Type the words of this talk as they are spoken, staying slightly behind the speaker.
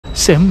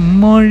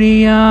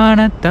செம்மொழியான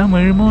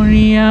தமிழ்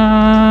மொழியா,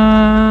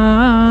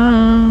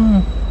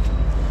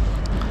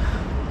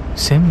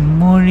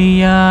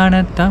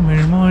 செம்மொழியான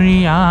தமிழ்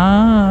மொழியா.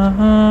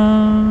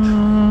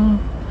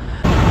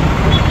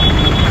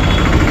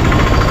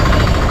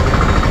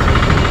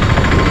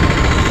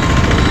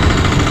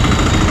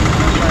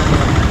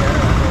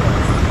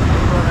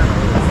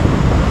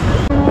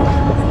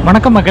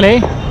 வணக்கம் மக்களே,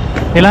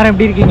 எல்லோரும்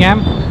எப்படி இருக்கீங்க?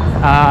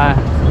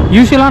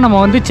 யூஸ்வலாக நம்ம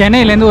வந்து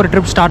சென்னையிலேருந்து ஒரு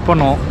ட்ரிப் ஸ்டார்ட்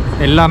பண்ணுவோம்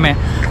எல்லாமே.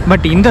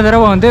 பட் இந்த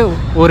தடவை வந்து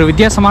ஒரு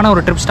வித்தியாசமான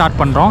ஒரு ட்ரிப் ஸ்டார்ட்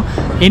பண்ணுறோம்.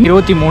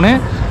 23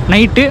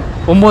 நைட்டு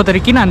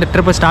 9:30 நான் அந்த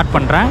ட்ரிப்பை ஸ்டார்ட்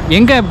பண்ணுறேன்.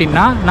 எங்கே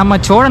அப்படின்னா நம்ம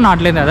சோழ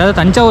நாட்டிலேருந்து, அதாவது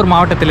தஞ்சாவூர்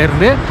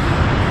மாவட்டத்திலேருந்து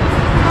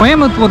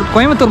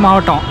கோயம்புத்தூர்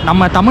மாவட்டம்,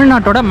 நம்ம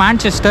தமிழ்நாட்டோட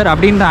மான்செஸ்டர்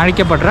அப்படின்னு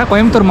அழைக்கப்படுற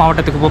கோயம்புத்தூர்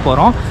மாவட்டத்துக்கு போக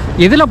போகிறோம்.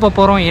 எதில் போக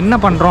போகிறோம், என்ன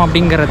பண்ணுறோம்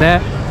அப்படிங்கிறத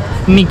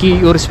இன்றைக்கி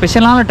ஒரு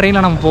ஸ்பெஷலான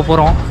ட்ரெயினில் நம்ம போக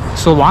போகிறோம்.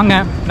 ஸோ வாங்க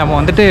நம்ம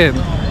வந்துட்டு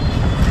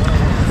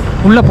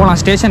உள்ளே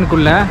போகலாம்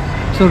ஸ்டேஷனுக்குள்ளே.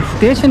 ஸோ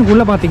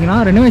ஸ்டேஷனுக்குள்ளே பார்த்தீங்கன்னா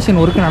ரெனோவேஷன்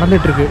ஒர்க்கு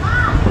நடந்துகிட்ருக்கு.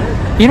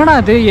 என்னடா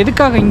அது,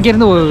 எதுக்காக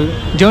இங்கேருந்து ஒரு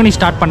ஜேர்னி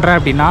ஸ்டார்ட் பண்ணுறேன்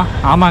அப்படின்னா,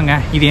 ஆமாங்க,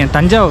 இது என்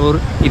தஞ்சாவூர்,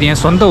 இது என்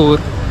சொந்த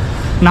ஊர்,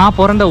 நான்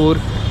பிறந்த ஊர்.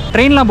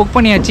 ட்ரெயின்லாம் புக்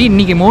பண்ணியாச்சு,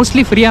 இன்றைக்கி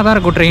மோஸ்ட்லி ஃப்ரீயாக தான்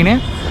இருக்கும் ட்ரெயின்.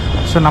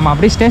 ஸோ நம்ம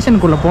அப்படியே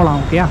ஸ்டேஷனுக்குள்ளே போகலாம்.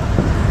 ஓகேயா?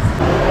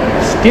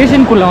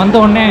 ஸ்டேஷனுக்குள்ளே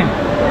வந்தோடனே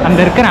அந்த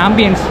இருக்கிற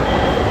ஆம்பியன்ஸ்,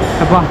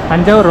 அப்பா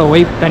தஞ்சாவூர்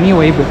வைப், தனி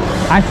வைப்பு.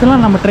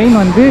 ஆக்சுவலாக நம்ம ட்ரெயின்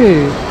வந்து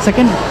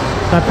செகண்ட்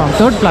பிளாட்ஃபார்ம்,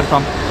 தேர்ட்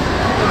பிளாட்ஃபார்ம்.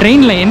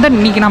 ட்ரெயினில்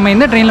இன்றைக்கி நம்ம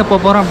எந்த ட்ரெயினில் போக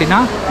போகிறோம்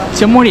அப்படின்னா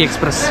செம்மொழி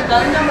எக்ஸ்பிரஸ்.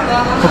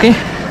 ஓகே,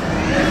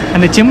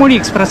 அந்த செம்மொழி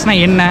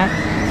எக்ஸ்பிரஸ்னால் என்ன,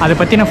 அதை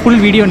பற்றின ஃபுல்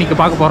வீடியோ இன்றைக்கி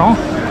பார்க்க போகிறோம்.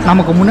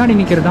 நமக்கு முன்னாடி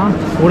நிற்கிறது தான்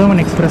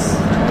உழவன் express,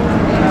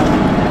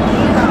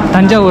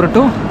 Thanjavur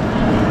to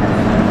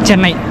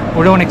Chennai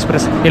Uzhavan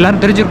express.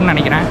 எல்லோரும் தெரிஞ்சிருக்குன்னு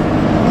நினைக்கிறேன்.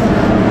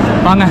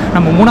 வாங்க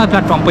நம்ம 3ஆவது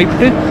பிளாட்ஃபார்ம்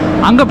போய்ட்டு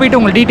அங்கே போய்ட்டு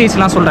உங்களுக்கு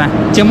டீட்டெயில்ஸ்லாம் சொல்கிறேன்,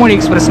 செம்மொழி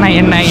எக்ஸ்பிரஸ்னால்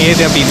என்ன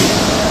ஏது அப்படின்னு.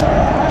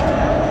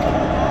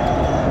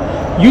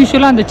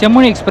 யூஸ்வலாக அந்த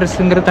செம்மொழி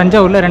எக்ஸ்பிரஸ்ங்கிற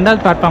தஞ்சாவூரில்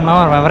 2ஆவது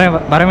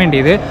பிளாட்ஃபார்மில் வர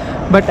வேண்டியது.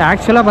 பட்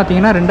ஆக்சுவலாக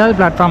பார்த்தீங்கன்னா 2ஆவது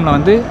பிளாட்ஃபார்மில்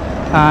வந்து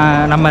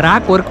நம்ம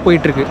ரேக் ஒர்க்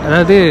போயிட்டுருக்கு,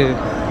 அதாவது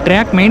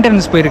ட்ராக்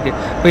மெயின்டெனன்ஸ்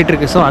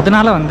போயிட்டுருக்கு. ஸோ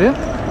அதனால் வந்து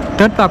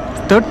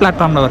தேர்ட்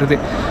பிளாட்ஃபார்மில் வருது.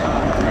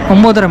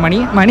 9:30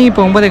 மணி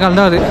இப்போ 9:15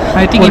 தான். அது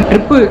ஐ திங்க்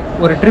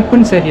ஒரு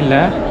ட்ரிப்புன்னு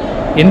சரியில்லை.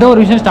 எந்த ஒரு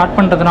விஷயம் ஸ்டார்ட்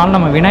பண்ணுறதுனால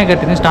நம்ம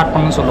விநாயகர்லேருந்து ஸ்டார்ட்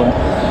பண்ணணும்னு சொல்லுவோம்.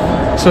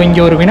 ஸோ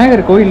இங்கே ஒரு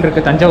விநாயகர் கோயில்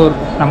இருக்குது தஞ்சாவூர்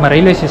நம்ம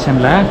ரயில்வே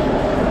ஸ்டேஷனில்.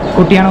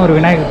 குட்டியான ஒரு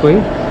விநாயகர்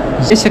கோயில்,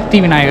 சக்தி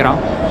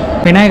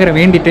விநாயகரை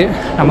வேண்டிட்டு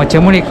நம்ம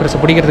செம்மொழி எக்ஸ்பிரஸை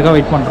பிடிக்கிறதுக்காக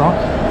வெயிட் பண்ணுறோம்.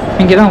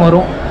 இங்கே தான்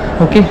வரும்.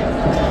 ஓகே,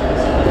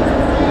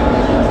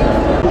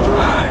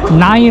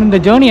 நான் இந்த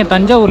ஜேர்னியை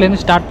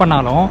தஞ்சாவூர்லேருந்து ஸ்டார்ட்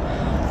பண்ணாலும்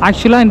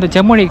ஆக்சுவலாக இந்த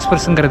செம்மொழி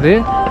எக்ஸ்பிரஸ்ங்கிறது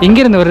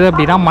எங்கேருந்து வருது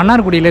அப்படின்னா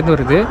மன்னார்குடியிலேருந்து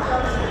வருது.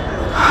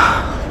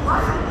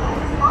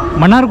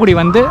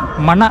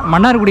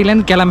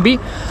 மன்னார்குடியிலேருந்து கிளம்பி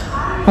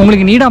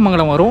உங்களுக்கு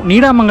நீடாமங்கலம் வரும்.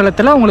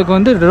 நீடாமங்கலத்தில் உங்களுக்கு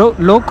வந்து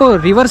லோக்கோ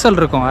ரிவர்சல்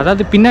இருக்கும்,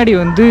 அதாவது பின்னாடி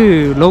வந்து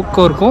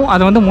லோக்கோ இருக்கும்,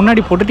 அதை வந்து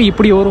முன்னாடி போட்டுட்டு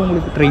இப்படி வரும்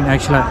உங்களுக்கு ட்ரெயின்.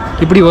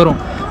 ஆக்சுவலாக இப்படி வரும்.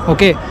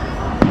 ஓகே,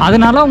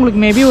 அதனால உங்களுக்கு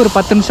மேபி ஒரு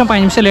 10 நிமிஷம்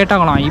 15 நிமிஷம் லேட்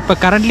ஆகலாம். இப்போ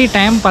கரண்ட்லி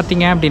டைம்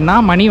பார்த்தீங்க அப்படின்னா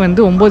மணி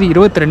வந்து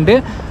 9:22.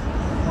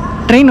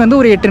 ட்ரெயின் வந்து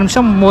ஒரு 8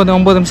 நிமிஷம்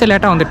 9 நிமிஷம்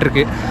லேட்டாக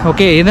வந்துட்டுருக்கு.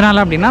 ஓகே,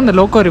 எதனால் அப்படின்னா அந்த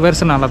லோக்கோ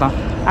ரிவர்ஸ்னால தான்.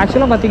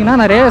 ஆக்சுவலாக பார்த்தீங்கன்னா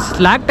நிறைய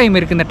ஸ்லாக் டைம்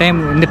இருக்குது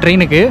இந்த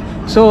ட்ரெயினுக்கு.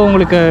 ஸோ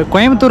உங்களுக்கு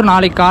கோயம்புத்தூர்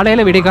நாளைக்கு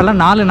காலையில் விடிகாலம்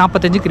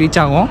 4:45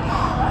 ரீச் ஆகும்.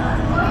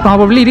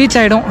 ப்ராபப்ளி ரீச்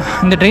ஆகிடும்.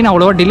 இந்த ட்ரெயின்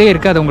அவ்வளோவா டிலே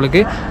இருக்காது உங்களுக்கு.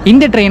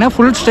 இந்த ட்ரெயினை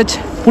ஃபுல் ஸ்ட்ரெச்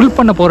புல்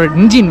பண்ண போகிற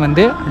இன்ஜின்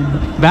வந்து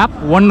வேப்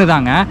 1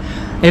 தாங்க.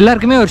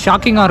 எல்லாருக்குமே ஒரு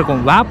ஷாக்கிங்காக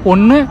இருக்கும், வேப்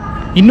 1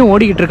 இன்னும்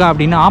ஓடிக்கிட்டு இருக்கா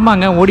அப்படின்னு.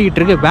 ஆமாங்க, ஓடிக்கிட்டு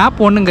இருக்கு.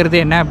 வேப் 1ங்கிறது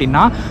என்ன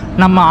அப்படின்னா,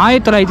 நம்ம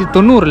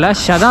 1990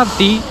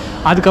 சதாப்தி,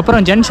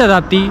 அதுக்கப்புறம் ஜன்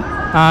சதாப்தி,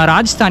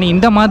 ராஜஸ்தானி,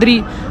 இந்த மாதிரி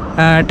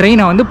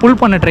ட்ரெயினை வந்து புல்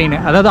பண்ண ட்ரெயின்,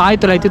 அதாவது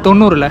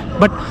 1990.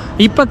 பட்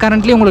இப்போ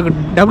கரண்ட்லி உங்களுக்கு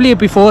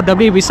WAP4,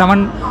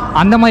 WAP7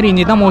 அந்த மாதிரி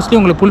இன்ஜின் தான் மோஸ்ட்லி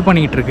உங்களுக்கு புல்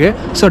பண்ணிக்கிட்டு இருக்கு.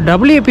 ஸோ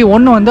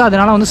WAP1 வந்து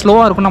அதனால் வந்து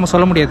ஸ்லோவாக இருக்கும்னு நம்ம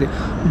சொல்ல முடியாது.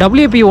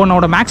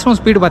 WAP1ஓட மேக்ஸிமம்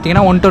ஸ்பீடு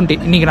பார்த்தீங்கன்னா 120.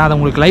 இன்றைக்கி நான் அதை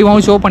உங்களுக்கு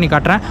லைவாகவும் ஷோ பண்ணி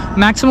காட்டுறேன்.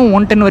 மேக்ஸிமம்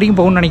 110 வரைக்கும்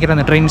போகணும்னு நினைக்கிறேன்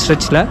அந்த ட்ரெயின்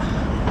ஸ்ட்ரெச்சில்.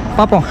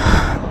 பார்ப்போம்.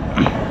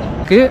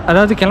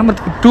 அதாவது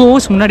கிளம்புறதுக்கு 2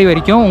 hours முன்னாடி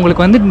வரைக்கும்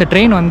உங்களுக்கு வந்து இந்த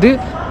ட்ரெயின் வந்து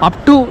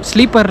அப் டு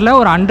ஸ்லீப்பரில்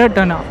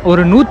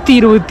ஒரு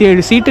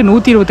 127 சீட்டு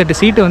 128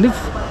 சீட்டு வந்து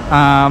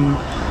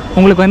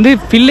உங்களுக்கு வந்து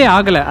ஃபில்லே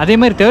ஆகலை.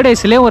 அதேமாதிரி தேர்ட்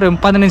ஏசிலே ஒரு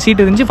 15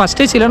 சீட்டு இருந்துச்சு.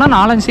 ஃபஸ்ட் ஏசிலனா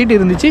 4 சீட்டு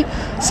இருந்துச்சு.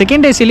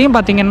 செகண்ட் ஏசிலையும்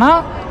பார்த்தீங்கன்னா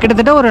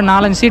கிட்டத்தட்ட ஒரு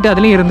 4 சீட்டு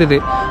அதுலேயும் இருந்தது.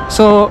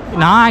 ஸோ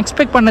நான்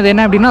எக்ஸ்பெக்ட் பண்ணது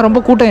என்ன அப்படின்னா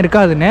ரொம்ப கூட்டம்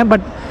இருக்காதுன்னு.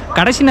 பட்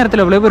கடைசி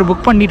நேரத்தில் இவ்வளோ பேர்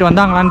புக் பண்ணிட்டு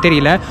வந்தாங்களான்னு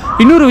தெரியல.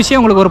 இன்னொரு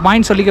விஷயம் உங்களுக்கு ஒரு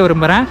பாயிண்ட் சொல்லிக்க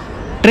விரும்புகிறேன்.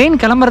 ட்ரெயின்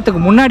கிளம்புறதுக்கு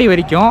முன்னாடி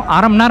வரைக்கும்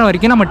 1/2 மணி நேரம்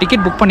வரைக்கும் நம்ம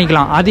டிக்கெட் புக்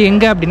பண்ணிக்கலாம். அது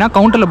எங்கே அப்படின்னா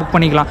கவுண்டரில் புக்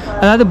பண்ணிக்கலாம்.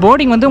 அதாவது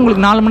போர்டிங் வந்து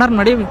உங்களுக்கு 4 மணி நேரம்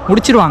முன்னாடி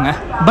முடிச்சிருவாங்க.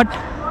 பட்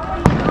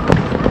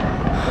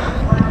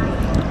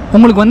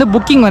உங்களுக்கு வந்து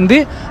புக்கிங் வந்து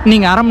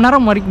நீங்கள் 1/2 மணி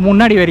நேரம்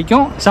முன்னாடி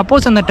வரைக்கும்,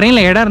 சப்போஸ் அந்த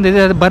ட்ரெயினில் இடம் இருந்தது,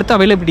 அது பர்த்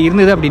அவைலபிலிட்டி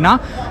இருந்தது அப்படின்னா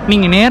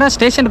நீங்கள் நேராக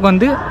ஸ்டேஷனுக்கு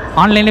வந்து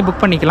ஆன்லைன்லேயே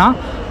புக் பண்ணிக்கலாம்.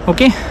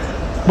 ஓகே,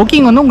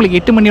 புக்கிங் வந்து உங்களுக்கு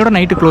 8 மணியோட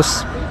நைட்டு க்ளோஸ்,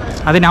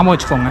 அதை ஞாபகம்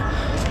வச்சுக்கோங்க.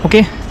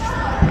 ஓகே,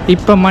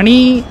 இப்போ மணி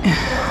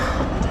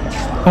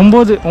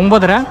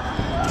 9:30.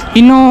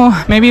 இன்னும்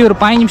மேபி ஒரு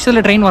 15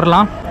 நிமிஷத்தில் ட்ரெயின்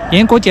வரலாம்.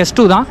 என் கோச்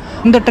S2 தான்.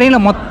 இந்த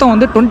ட்ரெயினில் மொத்தம்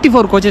வந்து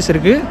 24 கோச்சஸ்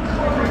இருக்குது.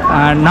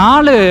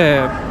 4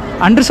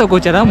 அன்ரிசர்வ்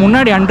கோச், அதாவது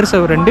முன்னாடி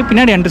அன்ரிசர்வ் 2,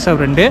 பின்னாடி அன்ரிசர்வ்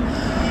 2.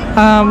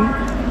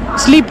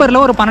 ஸ்லீப்பரில்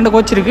ஒரு 12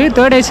 கோச் இருக்குது.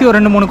 தேர்ட் ஏசி ஒரு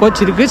 2-3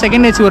 கோச் இருக்குது.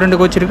 செகண்ட் ஏசி ஒரு 2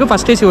 கோச் இருக்குது.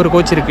 ஃபஸ்ட் ஏசி ஒரு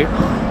கோச் இருக்குது.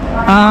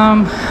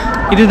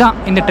 இதுதான்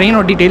இந்த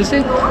ட்ரெயினோட டீட்டெயில்ஸு.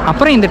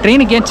 அப்புறம் இந்த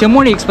ட்ரெயினுக்கு ஏன்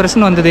செம்மொழி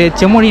எக்ஸ்பிரஸ்ன்னு வந்தது,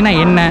 செம்மொழினா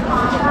என்ன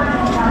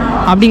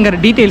அப்படிங்கிற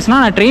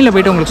டீட்டெயில்ஸ்னால் நான் ட்ரெயினில்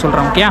போய்ட்டு உங்களுக்கு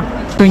சொல்கிறேன். ஓகே,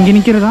 ஸோ இங்கே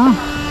நிற்கிறது தான்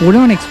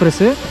உழவன்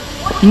எக்ஸ்பிரஸ்ஸு.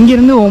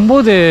 இங்கேருந்து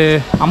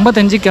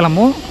 9:55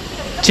 கிளம்பும்.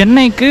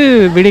 சென்னைக்கு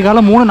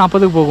விடிகாலம்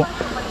 3:40 போகும்.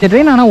 இந்த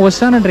ட்ரெயின் ஆனால்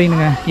ஒஸ்டான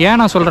ட்ரெயினுங்க. ஏன்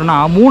நான் சொல்கிறேன்னா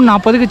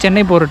 3:40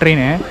 சென்னை போகிற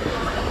ட்ரெயின்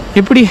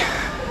எப்படி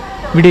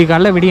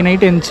விடிய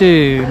நைட்டு எழுந்துச்சு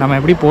நம்ம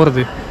எப்படி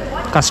போகிறது,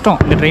 கஷ்டம்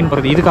இந்த ட்ரெயின்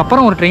போகிறது.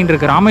 இதுக்கப்புறம் ஒரு ட்ரெயின்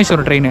இருக்குது,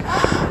 ராமேஸ்வரம் ட்ரெயின்.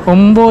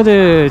 12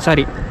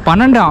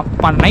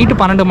 நைட்டு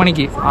 12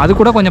 மணிக்கு. அது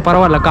கூட கொஞ்சம்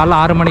பரவாயில்ல, காலைல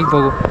 6 மணிக்கு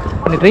போகும்.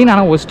 இந்த ட்ரெயின்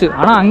ஆனால் ஒஸ்ட்டு.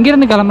 ஆனால்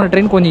அங்கேருந்து கிளம்புற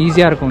ட்ரெயின் கொஞ்சம்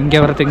ஈஸியாக இருக்கும்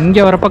இங்கே வரத்துக்கு.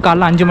 இங்கே வரப்போ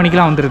காலைல 5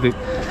 மணிக்கெலாம் வந்துடுது.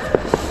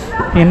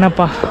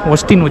 என்னப்பா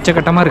ஒஸ்டின்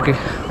உச்சக்கட்டமாக இருக்குது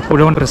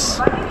உழவன் ட்ரெஸ்.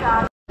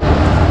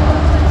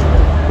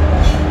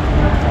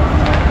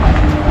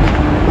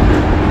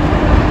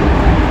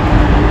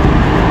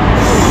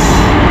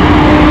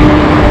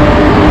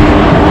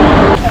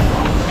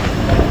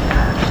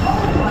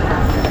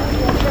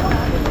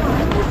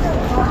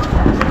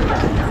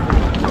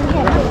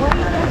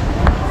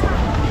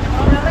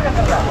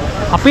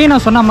 அப்பயே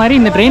நான் சொன்ன மாதிரி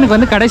இந்த ட்ரெயினுக்கு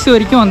வந்து கடைசி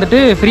வரைக்கும் வந்துட்டு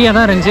ஃப்ரீயாக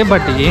தான் இருந்துச்சு.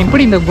 பட்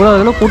எப்படி இந்த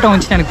இவ்வளோ கூட்டம்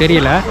வந்துச்சுன்னு எனக்கு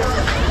தெரியல.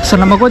 ஸோ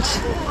நம்ம கோச்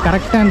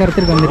கரெக்டாக இந்த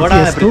இடத்துக்கு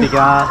வந்துருச்சு.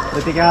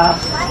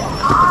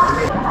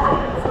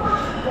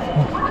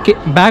 ஓகே,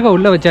 பேக்கை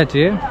உள்ளே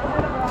வச்சாச்சு.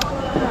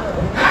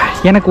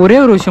 எனக்கு ஒரே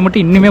ஒரு விஷயம்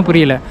மட்டும் இன்னுமே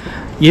புரியல,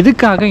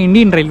 எதுக்காக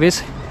இந்தியன் ரயில்வேஸ்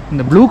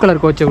இந்த ப்ளூ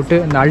கலர் கோச்சை விட்டு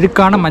இந்த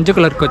அழுக்கான மஞ்சள்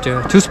கலர் கோச்சை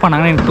சூஸ்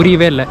பண்ணாங்கன்னு எனக்கு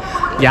புரியவே இல்லை.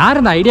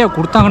 யார் இந்த ஐடியா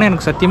கொடுத்தாங்கன்னு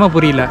எனக்கு சத்தியமாக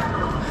புரியல.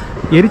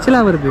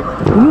 எரிச்சலாக வருது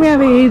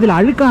உண்மையாகவே. இதில்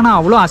அழுக்கானா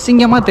அவ்வளோ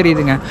அசிங்கமாக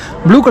தெரியுதுங்க.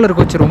 ப்ளூ கலர்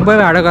கோச்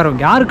ரொம்பவே அழகாக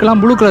இருக்கும்.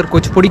 யாருக்கெல்லாம் ப்ளூ கலர்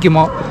கோச்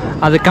பிடிக்குமோ,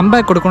 அது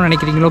கம்பேக் கொடுக்கணும்னு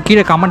நினைக்கிறீங்களோ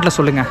கீழே கமெண்ட்டில்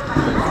சொல்லுங்கள்.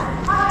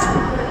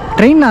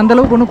 ட்ரெயினில்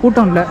அந்தளவுக்கு ஒன்றும்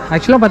கூட்டம் இல்லை.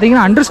 ஆக்சுவலாக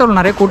பார்த்தீங்கன்னா அண்டர்சர்வில்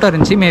நிறைய கூட்டம்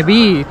இருந்துச்சு. மேபி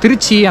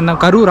திருச்சி, அந்த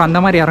கரூர்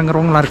அந்த மாதிரி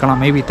இறங்குறவங்களாம்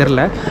இருக்கலாம், மேபி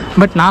தெரில.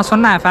 பட் நான்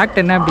சொன்ன ஃபேக்ட்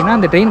என்ன அப்படின்னா,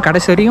 அந்த ட்ரெயின்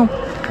கடைசி வரையும்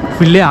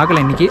ஃபில்லே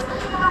ஆகலை இன்றைக்கி.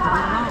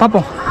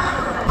 பார்ப்போம்.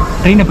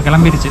 ட்ரெயின் இப்போ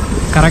கிளம்பிடுச்சு.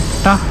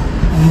 கரெக்டாக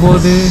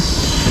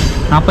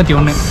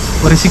 9:41,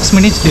 ஒரு 6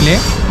 மினிட்ஸ் டிலே.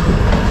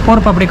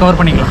 போகிறப்ப அப்படியே கவர்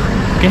பண்ணிக்கலாம்.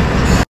 ஓகே,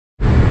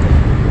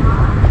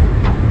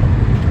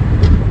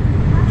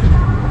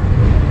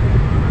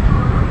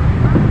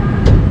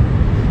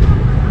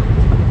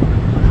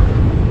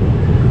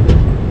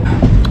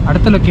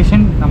 அடுத்த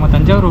லொக்கேஷன் நம்ம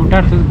தஞ்சாவூர் விட்டு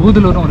அடுத்தது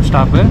பூதலூர்னு ஒரு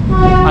ஸ்டாப்பு.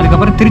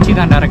 அதுக்கப்புறம் திருச்சி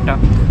தான் டேரெக்டாக.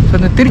 ஸோ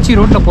இந்த திருச்சி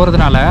ரோட்டில்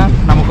போகிறதுனால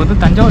நமக்கு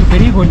வந்து தஞ்சாவூர்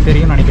பெரிய கோயில்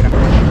தெரியும்னு நினைக்கிறேன்.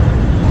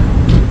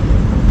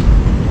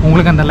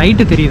 உங்களுக்கு அந்த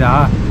லைட்டு தெரியுதா?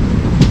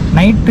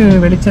 நைட்டு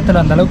வெளிச்சத்தில்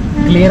அந்தளவுக்கு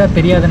கிளியராக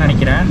தெரியாதுன்னு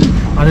நினைக்கிறேன்.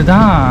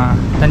 அதுதான்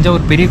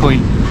தஞ்சாவூர் பெரிய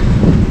கோயில்.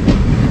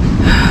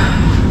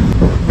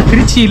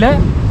 திருச்சியில்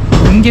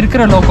இங்கே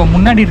இருக்கிற லோக்கோ,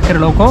 முன்னாடி இருக்கிற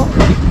லோக்கோ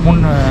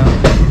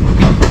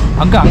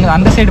அங்கே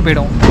அந்த சைடு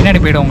போய்டும்,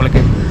 பின்னாடி போய்டும்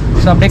உங்களுக்கு.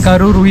 ஸோ அப்படியே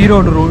கரூர்,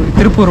 ஈரோடு,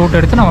 திருப்பூர் ரூட்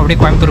எடுத்து நம்ம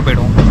அப்படியே கோயம்புத்தூர்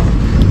போய்டுவோம்.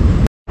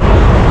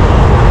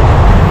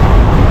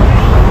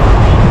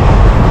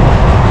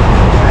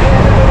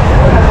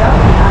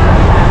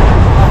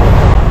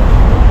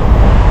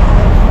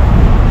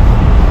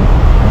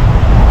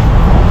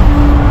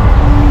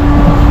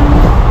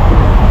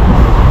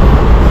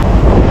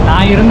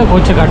 இருந்த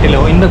கோச்சை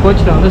காட்டிலும் இந்த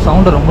கோச்சில் வந்து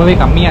சவுண்டு ரொம்பவே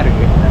கம்மியாக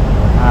இருக்குது.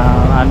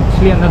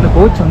 ஆக்சுவலி அந்த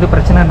கோச் வந்து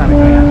பிரச்சனை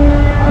நினைக்கிறேன்.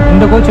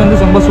 இந்த கோச் வந்து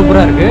ரொம்ப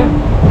சூப்பராக இருக்குது.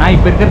 நான்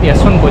இப்போ இருக்கிறது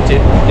S1 கோச்சு.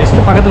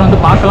 ஜஸ்ட்டு பக்கத்தில் வந்து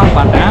பார்க்கலாம்னு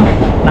பார்த்தேன்,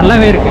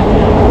 நல்லாவே இருக்குது.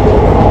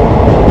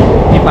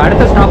 இப்போ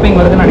அடுத்த ஸ்டாப்பிங்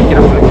வருதுன்னு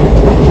நினைக்கிறேன் உங்களுக்கு.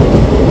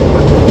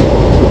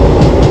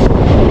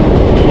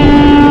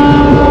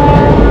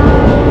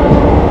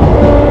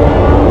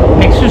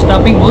 Next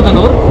stopping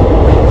Budalur.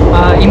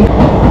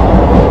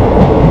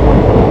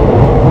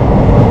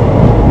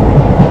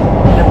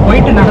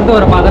 போயிட்டு நடந்து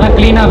வர பாதெல்லாம்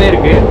க்ளீனாகவே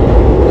இருக்குது.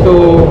 ஸோ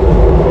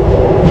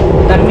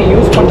தண்ணி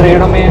யூஸ் பண்ணுற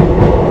இடமே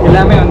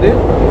எல்லாமே வந்து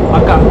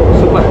பக்கா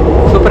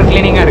சூப்பர்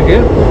க்ளீனிங்காக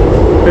இருக்குது.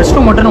 ரெஸ்ட்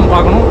ரூம் மட்டும் நம்ம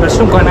பார்க்கணும். ரெஸ்ட்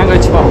ரூம் கொஞ்ச நேரம்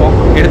வச்சு பார்ப்போம்,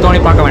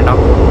 எடுத்தோடனே பார்க்க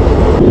வேண்டாம்.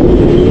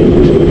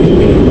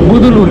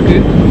 பூதலூருக்கு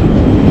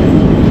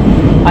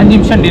 5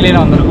 நிமிஷம்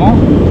டிலேயில் வந்திருக்கோம்.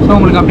 ஸோ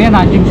உங்களுக்கு அப்படியே அந்த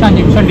 5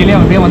 நிமிஷம் டிலே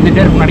அப்படியே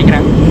வந்துகிட்டே இருக்கும்னு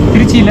நினைக்கிறேன்.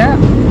 திருச்சியில்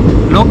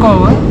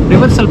லோக்கோவை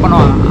ரிவர்சல்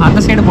பண்ணுவாங்க, அந்த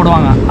சைடு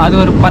போடுவாங்க. அது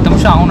ஒரு 10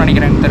 நிமிஷம் ஆகும்னு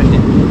நினைக்கிறேன் எனக்கு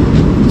தெரிஞ்சு.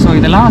 ஸோ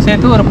இதெல்லாம்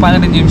சேர்த்து ஒரு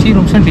 15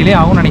 நிமிஷம் டிலே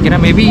ஆகும்னு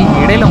நினைக்கிறேன். மேபி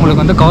இடையில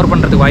உங்களுக்கு வந்து கவர்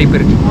பண்ணுறதுக்கு வாய்ப்பு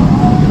இருக்குது.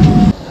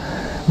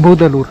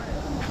 பூதலூர்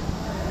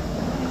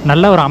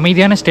நல்ல ஒரு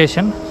அமைதியான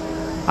ஸ்டேஷன்.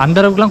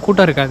 அந்தளவுக்குலாம்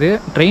கூட்டம் இருக்காது.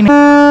 ட்ரெயின்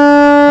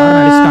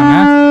அடிச்சிட்டாங்க,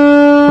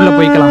 உள்ளே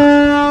போய்க்கலாம்.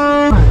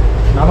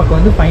 நமக்கு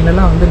வந்து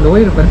ஃபைனலாக வந்து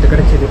லோயர் பெர்த்து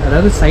கிடச்சிது,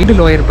 அதாவது சைடு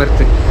லோயர்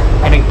பெர்த்து.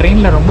 எனக்கு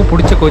ட்ரெயினில் ரொம்ப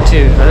பிடிச்ச கோச்சு,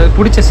 அதாவது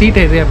பிடிச்ச சீட்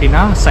எது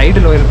அப்படின்னா சைடு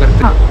லோயர்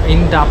பெர்த்து.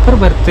 இந்த அப்பர்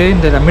பெர்த்து,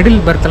 இந்த மிடில்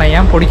பெர்த்தெலாம்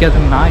ஏன்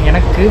பிடிக்காதுன்னா,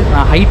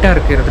 நான் ஹைட்டாக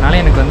இருக்கிறதுனால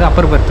எனக்கு வந்து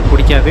அப்பர் பெர்த்து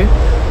பிடிக்காது.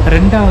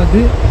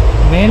 ரெண்டாவது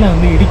மேலே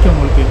வந்து இடிக்க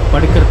உங்களுக்கு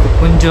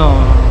படுக்கிறதுக்கு கொஞ்சம்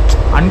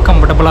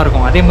அன்கம்ஃபர்டபுளாக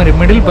இருக்கும். அதே மாதிரி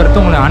மிடில் பெர்த்து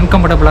உங்களுக்கு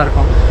அன்கம்ஃபர்டபுளாக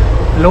இருக்கும்.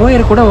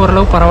 லோயர் கூட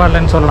ஓரளவு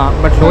பரவாயில்லன்னு சொல்லலாம்.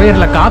 பட்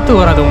லோயரில் காற்று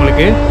வராது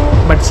உங்களுக்கு.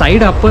 But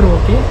side Appar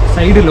okay,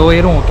 side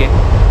லோயரும் okay.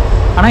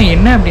 ஆனால்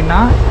என்ன அப்படின்னா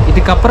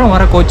இதுக்கப்புறம்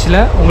வர கோச்சில்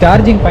உங்கள்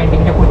சார்ஜிங் பாயிண்ட்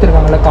இங்கே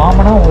கொடுத்துருக்காங்கல்ல,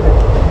 காமனாக ஒரு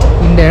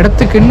இந்த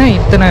இடத்துக்குன்னு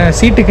இத்தனை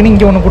சீட்டுக்குன்னு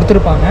இங்கே ஒன்று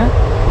கொடுத்துருப்பாங்க,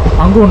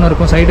 அங்கே ஒன்று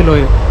இருக்கும் சைடில்.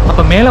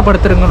 அப்போ மேலே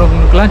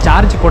படுத்துருக்கிறவங்களுக்குலாம்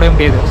சார்ஜ் போட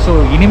முடியாது. ஸோ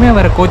இனிமேல்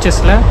வர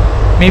கோச்சஸில்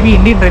மேபி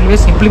இந்தியன்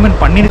ரயில்வேஸ் இம்ப்ளிமெண்ட்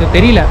பண்ணிருக்கு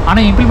தெரியல,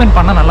 ஆனால் இம்ப்ளிமெண்ட்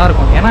பண்ணால்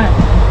நல்லாயிருக்கும். ஏன்னா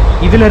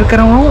இதில்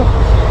இருக்கிறவங்களும்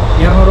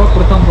 200 ரூபா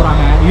கொடுத்தா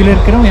போகிறாங்க, இதில்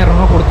இருக்கிறவங்க 200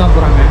 ரூபா கொடுத்தா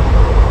போகிறாங்க,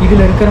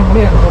 இதில்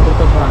இருக்கிறவங்களும் 200 ரூபா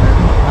கொடுத்த போகிறாங்க,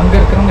 அங்கே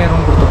இருக்கிறவங்க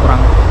 200 கொடுத்த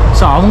போகிறாங்க.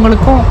 ஸோ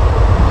அவங்களுக்கும்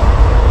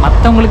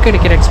மற்றவங்களுக்கு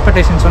கிடைக்கிற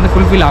எக்ஸ்பெக்டேஷன்ஸ் வந்து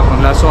ஃபுல்ஃபில்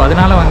ஆகும்ல. ஸோ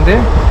அதனால் வந்து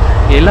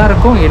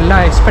எல்லாருக்கும் எல்லா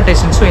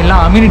எக்ஸ்பெக்டேஷன்ஸும் எல்லா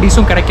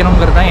அம்யூனிட்டிஸும்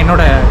கிடைக்கணுங்கிறது தான்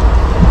என்னோடய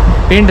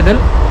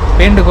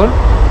வேண்டுகோள்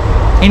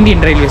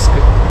இந்தியன்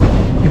ரயில்வேஸ்க்கு.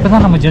 இப்போ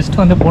தான் நம்ம ஜஸ்ட்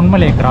வந்து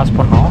பொன்மலையை கிராஸ்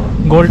பண்ணோம்,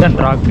 கோல்டன்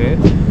ராக்கு.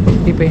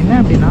 இப்போ என்ன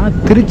அப்படின்னா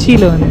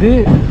திருச்சியில் வந்து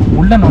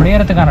உள்ள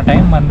நுழையிறதுக்கான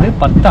டைம் வந்து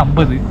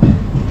 10:50.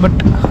 பட்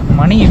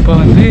மணி இப்போ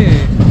வந்து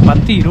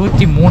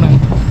 10:23.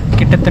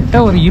 கிட்டத்தட்ட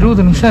ஒரு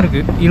 20 நிமிஷம்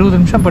இருக்குது. 20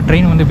 நிமிஷம் இப்போ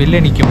ட்ரெயின் வந்து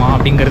வெளில நிற்குமா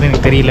அப்படிங்கிறது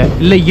எனக்கு தெரியல.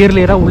 இல்லை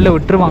இயர்லியராக உள்ளே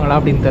விட்டுருவாங்களா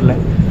அப்படின்னு தெரில.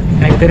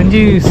 எனக்கு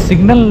தெரிஞ்சு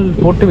சிக்னல்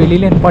போட்டு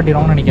வெளியில்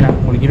நிப்பாட்டிடுவாங்கன்னு நினைக்கிறேன்.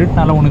 உங்களுக்கு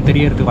இருட்டுனால ஒன்றும்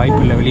தெரியறதுக்கு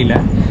வாய்ப்பு இல்லை, வெளியில்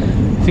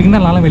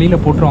சிக்னல்னால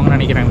வெளியில் போட்டுருவாங்கன்னு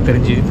நினைக்கிறேன் எனக்கு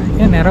தெரிஞ்சு.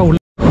 ஏன் நேராக உள்ள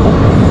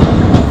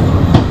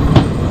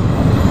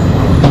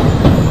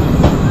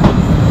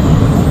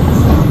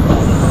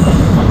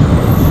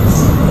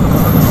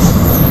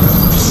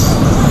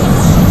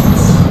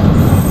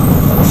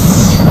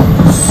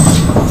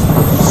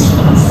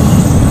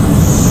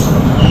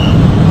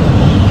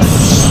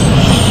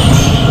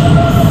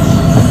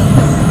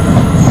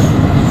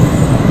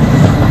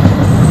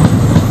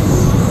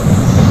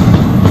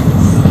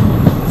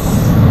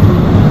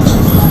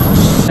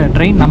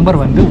ட்ரெயின் நம்பர்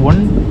வந்து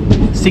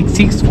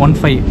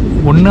 16615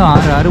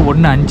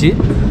 16615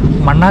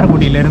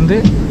 மன்னார்குடியிலேருந்து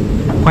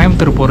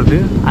கோயம்புத்தூர் போகிறது.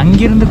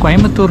 அங்கேருந்து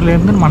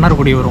கோயம்புத்தூர்லேருந்து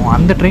மன்னார்குடி வரும்.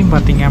 அந்த ட்ரெயின்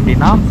பார்த்திங்க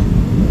அப்படின்னா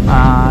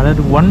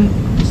அதாவது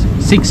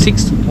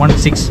 16616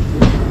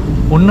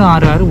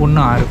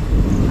 16616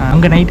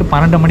 அங்கே நைட்டு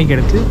 12 மணிக்கு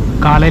எடுத்து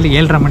காலையில்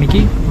 7:30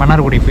 மணிக்கு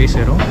மன்னார்குடி போய்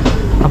சேரும்.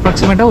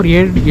 அப்ராக்சிமேட்டாக ஒரு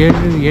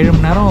 7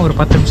 மணி நேரம், ஒரு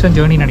 10 நிமிஷம்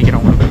ஜேர்னி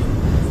நினைக்கிறேன் உங்களுக்கு.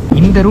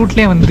 இந்த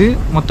ரூட்லேயே வந்து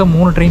மொத்தம்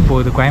 3 ட்ரெயின்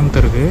போகுது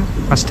கோயம்புத்தூருக்கு.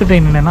 ஃபஸ்ட்டு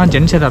ட்ரெயின் என்னென்னா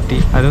ஜன்சதாப்தி,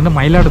 அது வந்து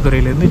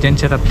மயிலாடுதுறையிலேருந்து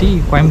ஜன்சதாப்தி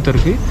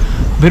கோயம்புத்தூருக்கு.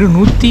 வெறும்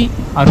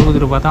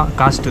 160 ரூபா தான்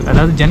காஸ்ட்டு.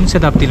 அதாவது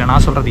ஜன்சதாப்தியில்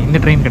நான் சொல்கிறது இந்த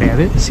ட்ரெயின்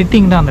கிடையாது,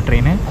 சிட்டிங் தான் அந்த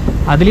ட்ரெயின்.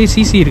 அதுலேயே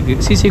சிசி இருக்குது.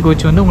 சிசி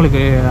கோச் வந்து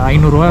உங்களுக்கு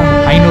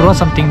 500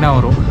 சம்திங் தான்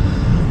வரும்.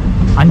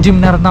 5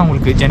 மணி நேரம் தான்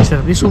உங்களுக்கு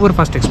ஜன்சதாப்தி. சூப்பர்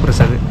ஃபாஸ்ட்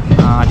எக்ஸ்பிரஸ், அது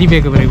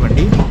அதிவேக விரைவு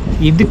வண்டி.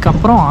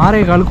 இதுக்கப்புறம்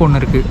 6:15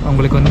 ஒன்று இருக்குது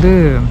உங்களுக்கு வந்து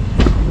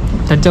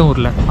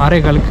தஞ்சாவூரில்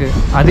 6:15.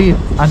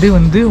 அது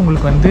வந்து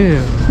உங்களுக்கு வந்து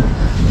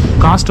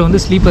காஸ்ட் வந்து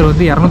ஸ்லீப்பர்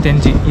வந்து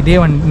 205.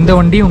 இந்த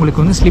வண்டி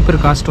உங்களுக்கு வந்து ஸ்லீப்பர்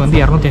காஸ்ட் வந்து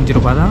 205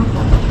 ரூபா தான்.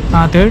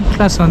 தேர்ட்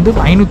கிளாஸ் வந்து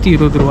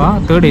 520 ரூபா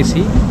தேர்ட்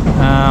ஏசி.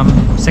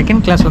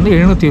 செகண்ட் கிளாஸ் வந்து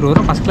 720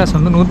 ரூபா. ஃபஸ்ட் கிளாஸ்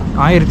வந்து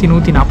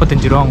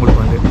 1145 ரூபா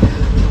உங்களுக்கு வந்து.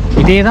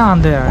 இதே தான்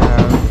அந்த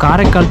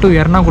காரைக்கால் டு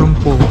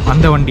எர்ணாகுளம் போகும்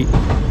அந்த வண்டி.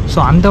 ஸோ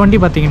அந்த வண்டி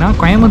பார்த்திங்கன்னா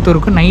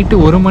கோயம்புத்தூருக்கு நைட்டு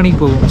 1 மணிக்கு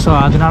போகும். ஸோ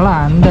அதனால்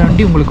அந்த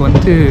வண்டி உங்களுக்கு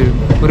வந்து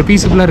ஒரு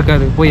பீஸபிளாக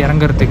இருக்காது போய்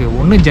இறங்குறதுக்கு.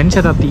 ஒன்று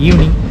ஜன்சதாப்தி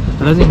ஈவினிங்,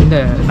 அதாவது இந்த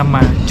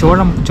நம்ம சோழ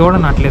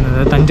நாட்டிலேருந்து,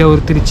 அதாவது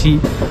தஞ்சாவூர், திருச்சி,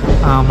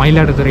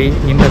 மயிலாடுதுறை,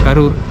 இந்த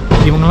கரூர்,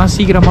 இவங்கெல்லாம்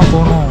சீக்கிரமாக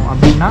போகணும்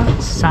அப்படின்னா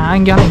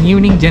சாயங்காலம்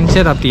ஈவினிங்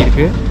ஜன்சதாப்தி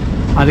இருக்குது.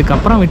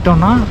 அதுக்கப்புறம்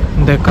விட்டோம்னா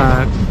இந்த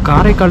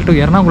காரைக்கால் டு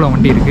எர்ணாகுளம்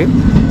வண்டி இருக்குது.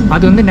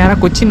 அது வந்து நேராக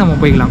கொச்சின் நம்ம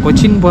போய்க்கலாம்.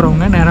 கொச்சின்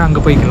போகிறவங்க நேராக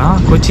அங்கே போய்க்கலாம்,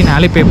 கொச்சின்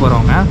ஆலிப்பே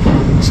போகிறவங்க.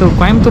 ஸோ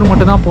கோயம்புத்தூர்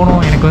மட்டும் தான்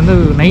போகணும், எனக்கு வந்து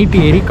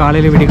நைட்டு ஏறி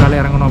காலையில் விடிகாலை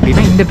இறங்கணும்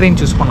அப்படின்னா இந்த ட்ரெயின்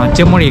சூஸ் பண்ணலாம்,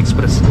 செம்மொழி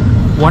எக்ஸ்பிரஸ்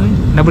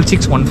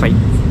 16615.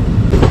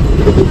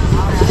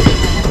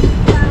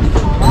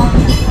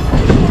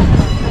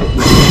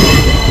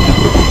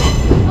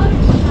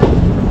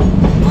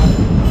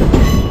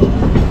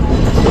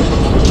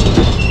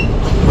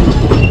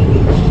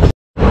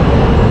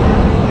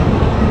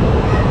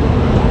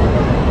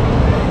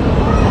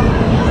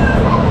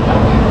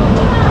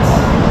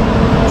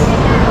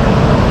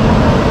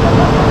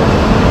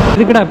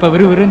 இதுக்கடா இப்போ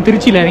வெறும்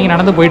திருச்சியில் இறங்கி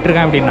நடந்து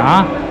போயிட்டுருக்கேன் அப்படின்னா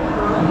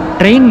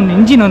ட்ரெயின்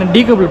இன்ஜின் வந்து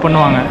டீகபிள்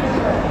பண்ணுவாங்க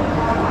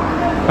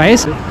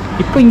வயசு.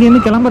 இப்போ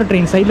இங்கேருந்து கிளம்புற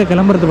ட்ரெயின் சைடில்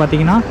கிளம்புறது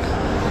பார்த்தீங்கன்னா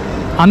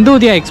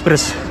அந்தோதியா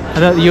எக்ஸ்பிரஸ்.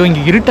 அதாவது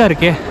இங்கே இருட்டாக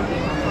இருக்கே,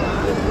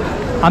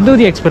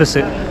 அந்தோதியா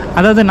எக்ஸ்பிரஸ்ஸு.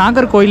 அதாவது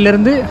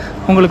நாகர்கோயிலேருந்து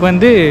உங்களுக்கு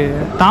வந்து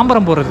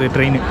தாம்பரம் போகிறது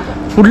ட்ரெயின்.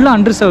 ஃபுல்லாக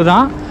அன்ரிசர்வ்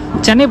தான்,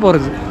 சென்னை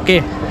போகிறது. ஓகே,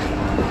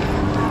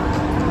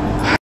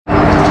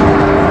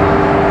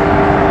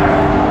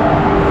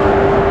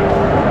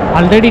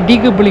 ஆல்ரெடி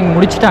டீகப்ளிங்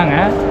முடிச்சிட்டாங்க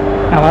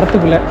நான்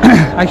வரத்துக்குள்ளே.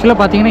 ஆக்சுவலாக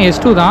பார்த்தீங்கன்னா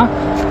S2 தான்,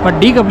 பட்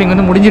டீகப்ளிங்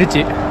வந்து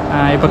முடிஞ்சிருச்சு.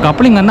 இப்போ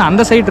கப்ளிங் வந்து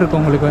அந்த சைடு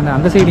இருக்கும், உங்களுக்கு வந்து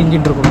அந்த சைடு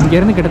இன்ஜின் இருக்கும்.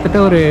 இங்கேருந்து கிட்டத்தட்ட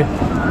ஒரு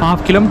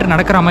 1/2 கிலோமீட்டர்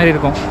நடக்கிற மாதிரி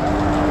இருக்கும்.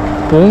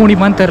 போக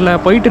முடியுமான்னு தெரில,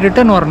 போயிட்டு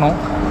ரிட்டர்ன் வரணும்.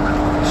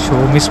 ஸோ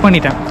மிஸ்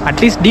பண்ணிட்டேன்.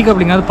 அட்லீஸ்ட்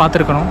டீகப்ளிங்காவது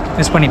பார்த்துருக்கணும்,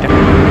 மிஸ் பண்ணிட்டேன்.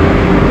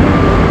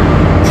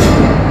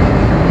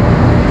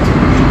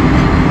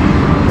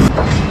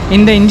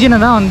 இந்த இன்ஜினை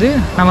தான் வந்து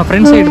நம்ம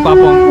ஃப்ரண்ட் சைடு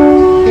பார்ப்போம்.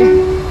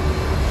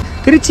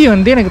 திருச்சி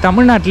வந்து எனக்கு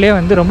தமிழ்நாட்டிலே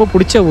வந்து ரொம்ப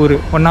பிடிச்ச ஊர்,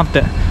 ஒன் ஆஃப் த.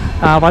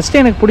 ஃபஸ்ட்டு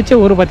எனக்கு பிடிச்ச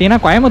ஊர் பார்த்திங்கன்னா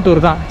கோயம்புத்தூர்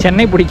தான்,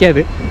 சென்னை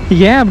பிடிக்காது.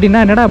 ஏன் அப்படின்னா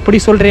என்னடா அப்படி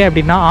சொல்கிறேன்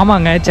அப்படின்னா,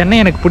 ஆமாங்க சென்னை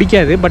எனக்கு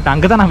பிடிக்காது, பட்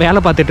அங்கே தான் நான்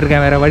வேலை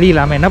பார்த்துட்ருக்கேன், வேறு வழி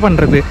இல்லாமல் என்ன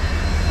பண்ணுறது,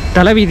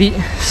 தலைவிதி,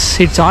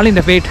 இட்ஸ் ஆல்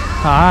இந்த ஃபேட்.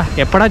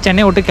 எப்படா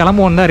சென்னை விட்டு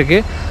கிளம்புவோன்னு தான்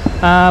இருக்குது.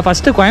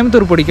 ஃபஸ்ட்டு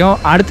கோயம்புத்தூர் பிடிக்கும்,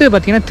 அடுத்தது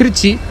பார்த்திங்கன்னா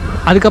திருச்சி,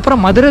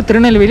 அதுக்கப்புறம் மதுரை,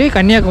 திருநெல்வேலி,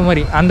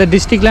 கன்னியாகுமரி அந்த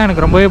டிஸ்ட்ரிக்ட்லாம்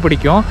எனக்கு ரொம்பவே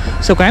பிடிக்கும்.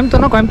 ஸோ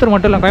கோயம்புத்தூர்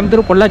மட்டும் இல்லை,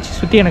 கோயம்புத்தூர் பொள்ளாச்சி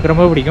சுற்றி எனக்கு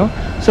ரொம்ப பிடிக்கும்.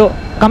 So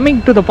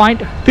coming to the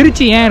point,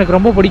 Trichy ஏன் எனக்கு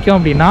ரொம்ப பிடிக்கும்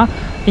அப்படின்னா,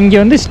 இங்கே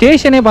வந்து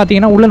ஸ்டேஷனே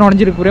பார்த்தீங்கன்னா உள்ளே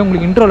நுழைஞ்சிருக்கிறேன்,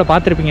 உங்களுக்கு இன்ட்ரோவில்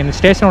பார்த்துருப்பீங்க, இந்த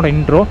ஸ்டேஷனோட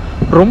இன்ட்ரோ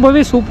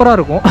ரொம்பவே சூப்பராக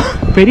இருக்கும்.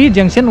 பெரிய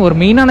ஜங்ஷன், ஒரு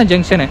மெயினான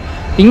ஜங்ஷனு.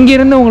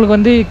 இங்கேருந்து உங்களுக்கு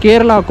வந்து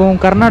கேரளாவுக்கும்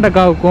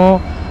கர்நாடகாவுக்கும்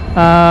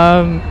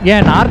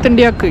ஏன் நார்த்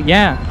இந்தியாவுக்கு,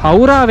 ஏன்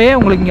ஹவுராவே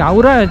உங்களுக்கு இங்கே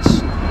ஹவுரா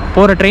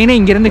போகிற ட்ரெயினே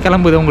இங்கேருந்து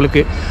கிளம்புது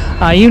உங்களுக்கு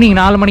ஈவினிங்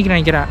 4 மணிக்கு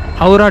நினைக்கிறேன்.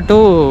 ஹவுரா டு,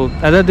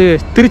 அதாவது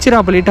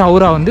திருச்சிராப்பள்ளி டு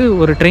ஹவுரா வந்து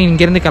ஒரு ட்ரெயின்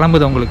இங்கேருந்து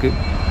கிளம்புது உங்களுக்கு.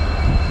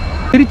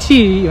 திருச்சி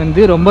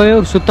வந்து ரொம்பவே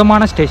ஒரு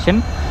சுத்தமான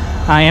ஸ்டேஷன்,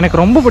 எனக்கு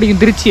ரொம்ப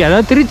பிடிக்கும் திருச்சி.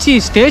 அதாவது திருச்சி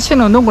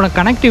ஸ்டேஷன் வந்து உங்களுக்கு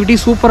கனெக்டிவிட்டி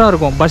சூப்பராக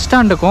இருக்கும், பஸ்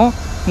ஸ்டாண்டுக்கும்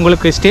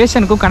உங்களுக்கு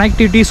ஸ்டேஷனுக்கும்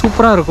கனெக்டிவிட்டி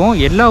சூப்பராக இருக்கும்.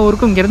 எல்லா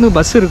ஊருக்கும் இங்கேருந்து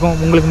பஸ் இருக்கும்.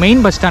 உங்களுக்கு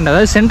மெயின் பஸ் ஸ்டாண்ட்,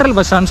 அதாவது சென்ட்ரல்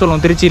பஸ் ஸ்டாண்ட்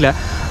சொல்லுவோம் திருச்சியில்,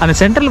 அந்த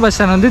சென்ட்ரல் பஸ்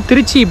ஸ்டாண்ட் வந்து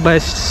திருச்சி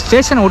பஸ்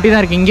ஸ்டேஷனை ஒட்டி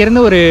தான் இருக்குது.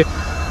 இங்கேருந்து ஒரு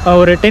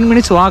 10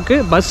 மினிட்ஸ் வாக்கு,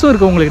 பஸ்ஸும்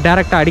இருக்குது உங்களுக்கு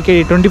டேரெக்டாக, அடிக்கடி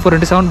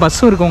 24/7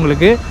 பஸ்ஸும் இருக்குது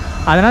உங்களுக்கு.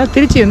 அதனால்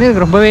திருச்சி வந்து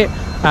எனக்கு ரொம்பவே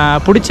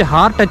பிடிச்ச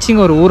ஹார்ட்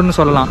டச்சிங் ஒரு ஊர்னு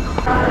சொல்லலாம்.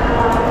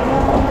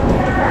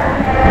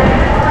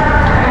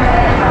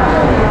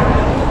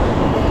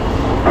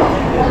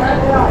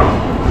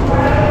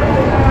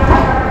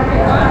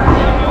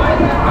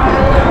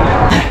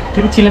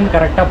 திருச்சியிலேருந்து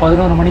கரெக்டாக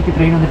 11 மணிக்கு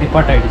ட்ரெயின் வந்து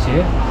டிபார்ட் ஆகிடுச்சு.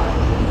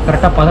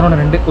 கரெக்டாக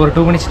 11:02, ஒரு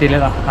 2 மினிட்ஸ் டிலே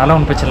தான், அதெல்லாம்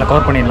ஒன்றும் பிரச்சனை இல்லை,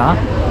 கவர் பண்ணிடலாம்.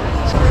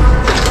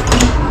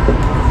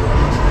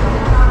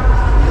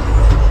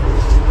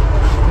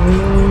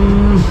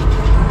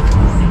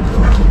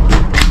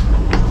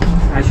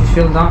 ஆஸ்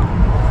யூஷுவல் தான்,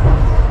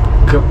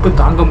 கப்பு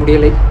தாங்க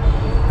முடியலை.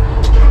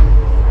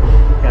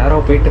 யாரோ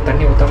போயிட்டு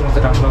தண்ணி ஊற்றாம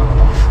வந்துட்டாங்களோ.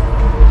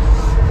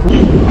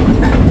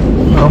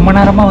 ரொம்ப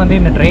நேரமாக வந்து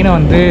இந்த ட்ரெயினை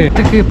வந்து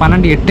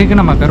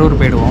 12:08 நம்ம கரூர்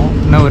போயிடுவோம்.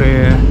 இன்னும் ஒரு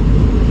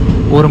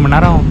 1 மணி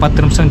நேரம்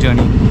 10 நிமிஷம்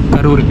ஜேர்னி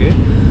கரூருக்கு.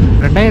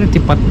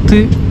 2010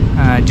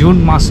 ஜூன்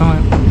மாதம்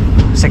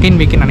 2nd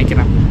வீக்குன்னு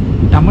நினைக்கிறேன்,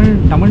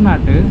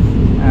 தமிழ்நாட்டு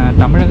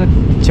தமிழக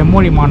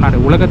செம்மொழி மாநாடு,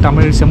 உலக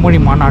தமிழ் செம்மொழி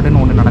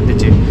மாநாடுன்னு ஒன்று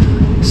நடந்துச்சு.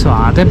 ஸோ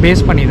அதை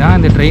பேஸ் பண்ணி தான்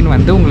இந்த ட்ரெயின்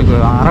வந்து உங்களுக்கு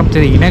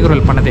ஆரம்பித்தது,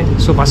 இனாகுரல் பண்ணது.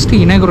 ஸோ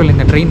ஃபஸ்ட்டு இனாகுரல்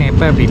இந்த ட்ரெயின்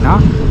எப்போ அப்படின்னா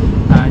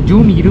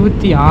ஜூன்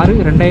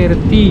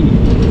 26,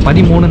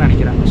 2013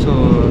 நினைக்கிறேன். ஸோ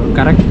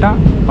கரெக்டாக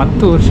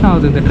 10 வருஷம்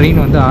ஆகுது இந்த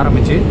ட்ரெயின் வந்து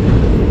ஆரம்பித்து.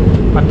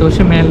 10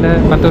 வருஷம்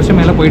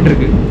மேலே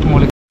போயிட்டுருக்கு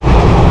உங்களுக்கு.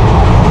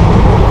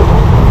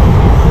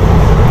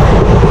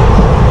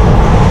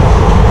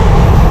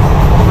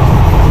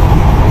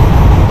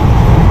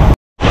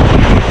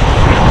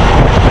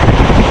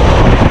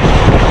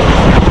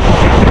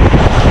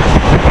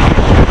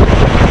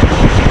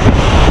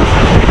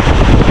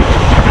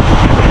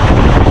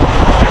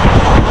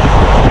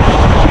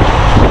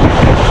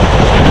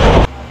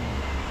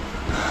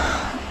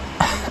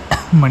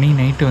 மணி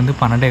நைட்டு வந்து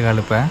 12:15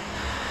 இப்போ.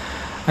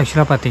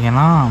 ஆக்சுவலாக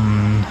பார்த்தீங்கன்னா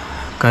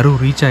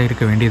கரூர் ரீச்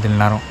ஆகிருக்க வேண்டியது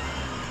எல்லாரும்,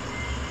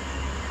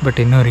 பட்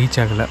இன்னும் ரீச்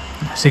ஆகலை.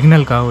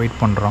 சிக்னலுக்காக வெயிட்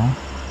பண்ணுறோம்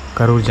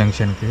கரூர்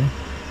ஜங்ஷனுக்கு.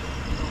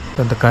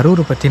 இப்போ இந்த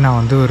கரூரை பற்றி நான்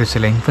வந்து ஒரு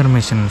சில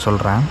இன்ஃபர்மேஷன்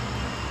சொல்கிறேன்,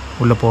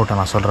 உள்ளே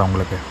போகட்டும், நான் சொல்கிறேன்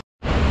உங்களுக்கு.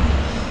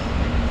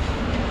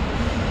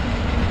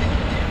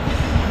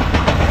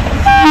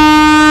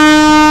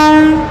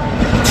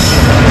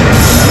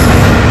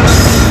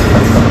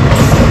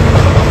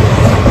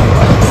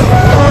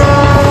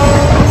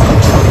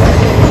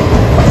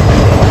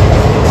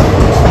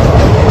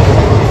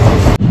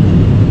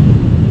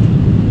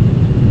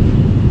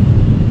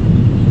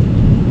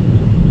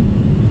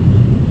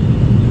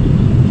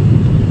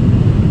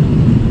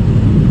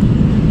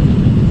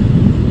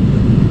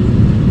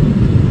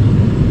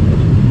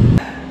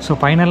 ஸோ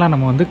ஃபைனலாக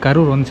நம்ம வந்து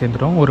கரூர் வந்து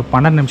சேர்ந்துட்டோம் ஒரு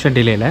 12 நிமிஷம்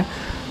டிலேயில்.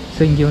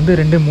 ஸோ இங்கே வந்து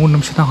 2-3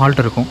 நிமிஷம் தான்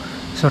ஹால்ட் இருக்கும்.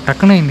 ஸோ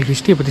டக்குன்னு இந்த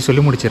ஹிஸ்ட்ரியை பற்றி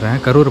சொல்லி முடிச்சிடுறேன்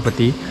கரூரை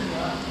பற்றி.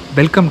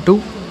 Welcome to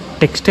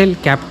textile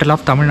capital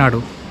of Tamil Nadu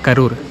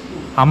Karur.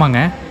 ஆமாங்க,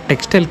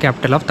 textile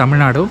capital of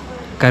Tamil Nadu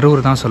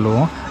Karur தான்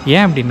சொல்லுவோம்.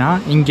 ஏன் அப்படின்னா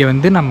இங்கே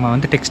வந்து நம்ம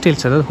வந்து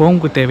டெக்ஸ்டைல்ஸ், அதாவது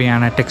ஹோமுக்கு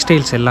தேவையான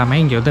டெக்ஸ்டைல்ஸ் எல்லாமே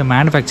இங்கே வந்து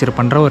மேனுஃபேக்சர்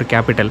பண்ணுற ஒரு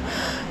கேபிட்டல்.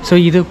 ஸோ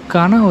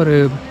இதுக்கான ஒரு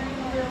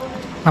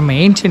நம்ம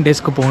ஏன்ஷியன்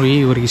டேஸ்க்கு போய்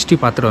ஒரு ஹிஸ்ட்ரி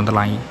பார்த்துட்டு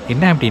வந்துடலாம்.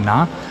 என்ன அப்படின்னா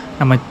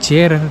நம்ம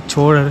சேரர்,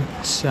 சோழர்,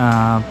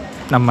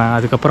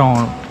 அதுக்கப்புறம்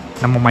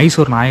நம்ம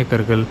மைசூர்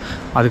நாயக்கர்கள்,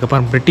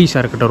 அதுக்கப்புறம்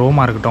பிரிட்டிஷாக இருக்கட்டும்,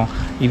 ரோமாக இருக்கட்டும்,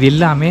 இது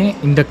எல்லாமே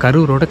இந்த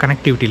கரூரோட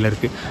கனெக்டிவிட்டியில்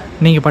இருக்குது.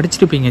 நீங்கள்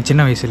படிச்சுருப்பீங்க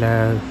சின்ன வயசில்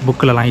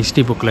புக்கிலலாம்,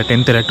 ஹிஸ்ட்ரி புக்கில்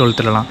 10th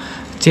 12th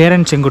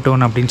சேரன்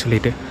செங்குட்டுவன் அப்படின்னு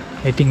சொல்லிட்டு.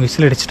 ஐ திங்க்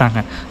விசில்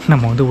அடிச்சிட்டாங்க,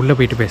 நம்ம வந்து உள்ளே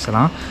போயிட்டு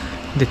பேசலாம்.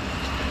 இந்த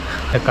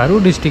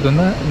கரூர் டிஸ்ட்ரிக்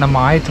வந்து நம்ம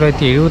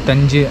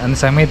 1975 அந்த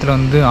சமயத்தில்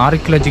வந்து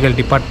ஆர்கியாலஜிக்கல்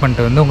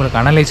டிபார்ட்மெண்ட் வந்து உங்களுக்கு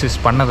அனலைசிஸ்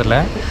பண்ணதில்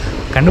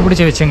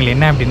கண்டுபிடிச்ச விஷயங்கள்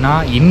என்ன அப்படின்னா,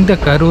 இந்த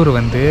கரூர்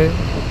வந்து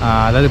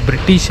அதாவது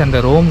பிரிட்டிஷ் அந்த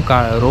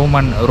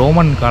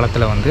ரோமன்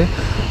காலத்தில் வந்து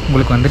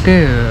உங்களுக்கு வந்துட்டு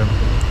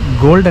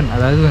கோல்டன்,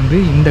 அதாவது வந்து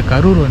இந்த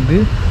கரூர் வந்து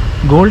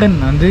கோல்டன்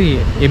வந்து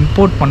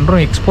இம்போர்ட்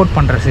பண்ணுறோம், எக்ஸ்போர்ட்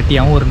பண்ணுற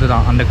சிட்டியாகவும்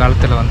இருந்துதான் அந்த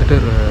காலத்தில் வந்துட்டு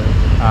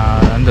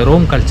அந்த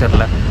ரோம்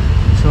கல்ச்சரில்.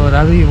 ஸோ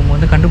அதாவது இவங்க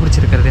வந்து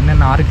கண்டுபிடிச்சிருக்கிறது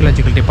என்னென்ன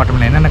ஆர்கியாலஜிக்கல்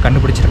டிபார்ட்மெண்ட்டில் என்னென்ன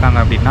கண்டுபிடிச்சிருக்காங்க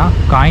அப்படின்னா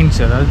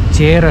காயின்ஸு, அதாவது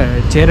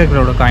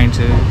சேரர்களோட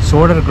காயின்ஸு,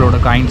 சோழர்களோட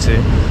காயின்ஸு,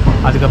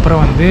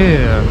 அதுக்கப்புறம் வந்து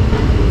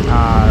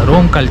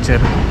ரோம்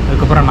கல்ச்சர்,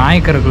 அதுக்கப்புறம்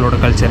நாயக்கர்களோட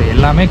கல்ச்சர்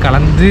எல்லாமே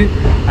கலந்து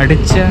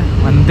அடித்த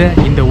வந்த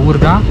இந்த ஊர்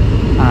தான்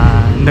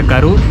இந்த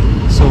கரூர்.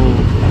 ஸோ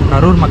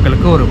கரூர்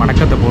மக்களுக்கு ஒரு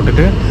வணக்கத்தை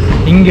போட்டுட்டு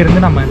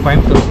இங்கேருந்து நம்ம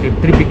கோயம்புத்தூருக்கு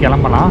திருப்பி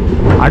கிளம்பலாம்.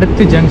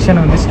 அடுத்த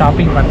ஜங்ஷன் வந்து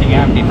ஸ்டாப்பிங் பார்த்தீங்க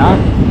அப்படின்னா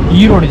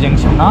ஈரோடு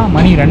ஜங்ஷன் தான்.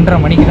 மணி 2:30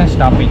 மணிக்கு தான்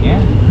ஸ்டாப்பிங்கு.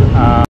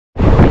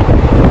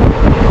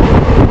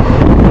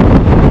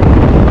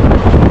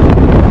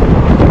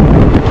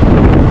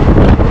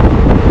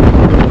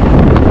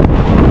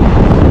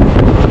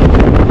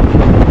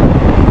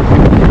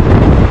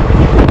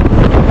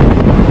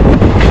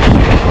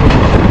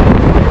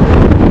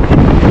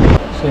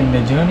 ஸோ இந்த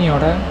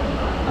ஜேர்னியோட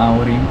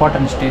ஒரு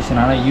இம்பார்ட்டன்ட்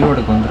ஸ்டேஷனான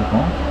ஈரோடுக்கு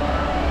வந்திருக்கோம்.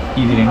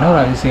 இதில் இன்னொரு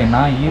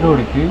அதிசயம்னா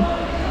ஈரோடுக்கு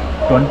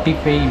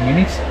 25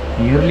 மினிட்ஸ்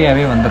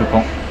இயர்லியாகவே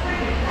வந்திருக்கோம்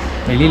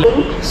வெளியில்.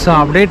 ஸோ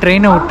அப்படியே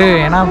ட்ரெயினை விட்டு,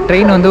 ஏன்னா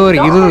ட்ரெயின் வந்து ஒரு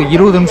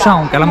 20 நிமிஷம்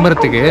ஆகும்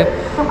கிளம்புறதுக்கு.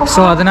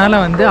 ஸோ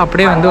அதனால் வந்து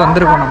அப்படியே வந்து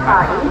வந்திருக்கோம் நம்ம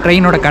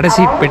ட்ரெயினோட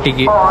கடைசி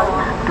பெட்டிக்கு.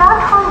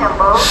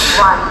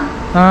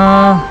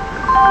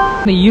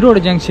 இந்த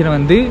ஈரோடு ஜங்ஷன்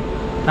வந்து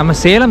நம்ம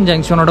சேலம்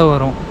ஜங்ஷனோட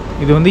வரும்.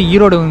 இது வந்து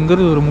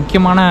ஈரோடுங்கிறது ஒரு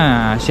முக்கியமான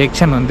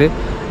செக்ஷன். வந்து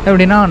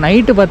எப்படின்னா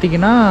நைட்டு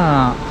பார்த்திங்கன்னா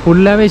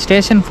ஃபுல்லாகவே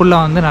ஸ்டேஷன்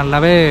ஃபுல்லாக வந்து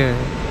நல்லாவே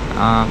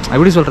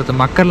எப்படி சொல்கிறது,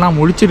 மக்கள்லாம்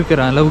முழிச்சிருக்கிற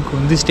அளவுக்கு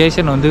வந்து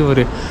ஸ்டேஷன் வந்து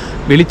ஒரு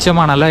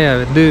வெளிச்சமாக நல்லா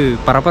வந்து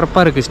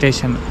பரபரப்பாக இருக்குது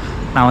ஸ்டேஷன்.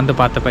 நான் வந்து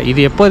பார்த்தப்ப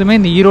இது எப்போதுமே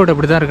இந்த ஈரோடு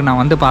அப்படி தான் இருக்குது.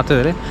 நான் வந்து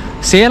பார்த்தது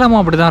சேலமும்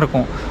அப்படி தான்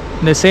இருக்கும்.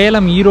 இந்த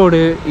சேலம் ஈரோடு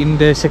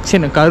இந்த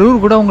செக்ஷன்,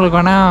 கரூர் கூட உங்களுக்கு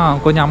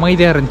வேணால் கொஞ்சம்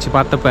அமைதியாக இருந்துச்சு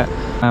பார்த்தப்ப.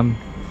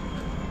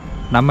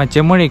 நம்ம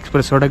செம்மொழி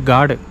எக்ஸ்பிரஸோட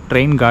கார்டு,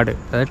 ட்ரெயின் கார்டு,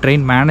 அதாவது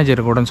ட்ரெயின்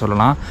மேனேஜர் கூட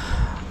சொல்லலாம்.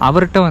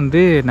 அவர்கிட்ட வந்து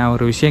நான்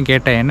ஒரு விஷயம்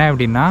கேட்டேன். என்ன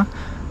அப்படின்னா,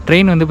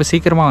 ட்ரெயின் வந்து இப்போ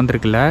சீக்கிரமாக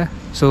வந்திருக்குல்ல,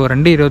 ஸோ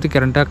 2:20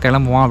 கரெக்டாக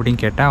கிளம்புவோம் அப்படின்னு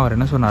கேட்டேன். அவர்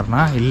என்ன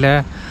சொன்னார்னா, இல்லை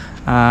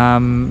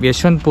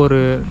யஷ்வந்த்பூர்,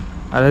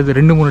 அதாவது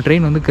 2-3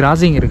 ட்ரெயின் வந்து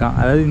கிராசிங் இருக்கான்.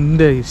 அதாவது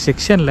இந்த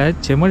செக்ஷனில்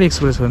செம்மொழி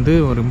எக்ஸ்பிரஸ் வந்து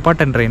ஒரு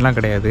இம்பார்ட்டன்ட் ட்ரெயின்லாம்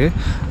கிடையாது.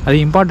 அது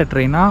இம்பார்ட்டன்ட்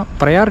ட்ரெயினாக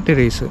ப்ரையாரிட்டி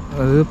வைஸ்,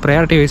 அதாவது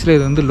ப்ரையாரிட்டி வைஸில்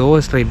இது வந்து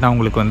லோவஸ்ட் ட்ரெயின் தான்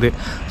உங்களுக்கு வந்து.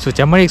 ஸோ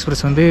செம்மொழி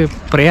எக்ஸ்பிரஸ் வந்து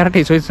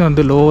ப்ரையாரிட்டி வைஸ்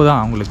வந்து லோ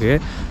தான் உங்களுக்கு.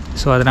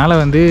 ஸோ அதனால்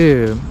வந்து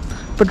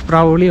பட்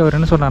ப்ராபப்ளி அவர்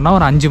என்ன சொன்னார்னா,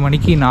 ஒரு 5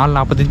 மணிக்கு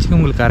 4:45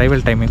 உங்களுக்கு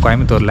அரைவல் டைம்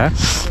கோயம்புத்தூரில்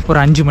ஒரு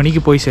 5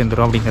 மணிக்கு போய்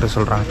சேர்ந்துடும் அப்படிங்கிற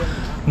சொல்கிறாங்க.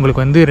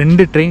 உங்களுக்கு வந்து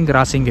 2 ட்ரெயின்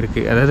கிராசிங்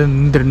இருக்குது. அதாவது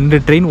இந்த 2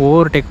 ட்ரெயின்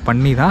ஓவர்டேக்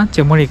பண்ணி தான்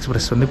செம்மொழி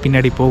எக்ஸ்பிரஸ் வந்து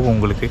பின்னாடி போகும்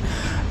உங்களுக்கு.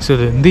 ஸோ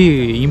இது வந்து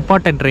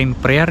இம்பார்ட்டன்ட் ட்ரெயின்,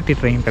 ப்ரையாரிட்டி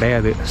ட்ரெயின்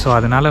கிடையாது. ஸோ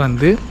அதனால்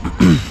வந்து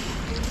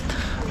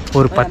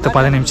ஒரு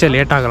 10-15 நிமிஷம்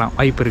லேட் ஆகலாம்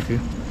வாய்ப்பு இருக்குது.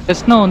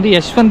 ஜஸ்ட்னா வந்து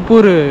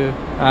யஷ்வந்த்பூர்,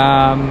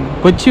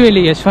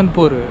 கொச்சிவேலி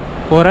யஷ்வந்த்பூர்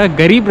போகிற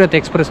கரீப் ரத்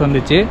எக்ஸ்பிரஸ்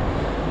வந்துச்சு.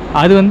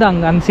 அது வந்து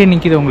அந்த சைடு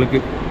நிற்கிது உங்களுக்கு,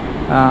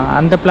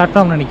 அந்த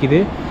பிளாட்ஃபார்மில் நிற்கிது.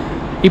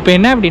 இப்போ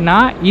என்ன அப்படின்னா,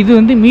 இது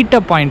வந்து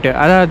மீட்டப் பாயிண்ட்டு,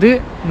 அதாவது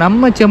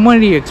நம்ம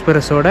செம்மொழி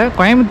எக்ஸ்பிரஸோட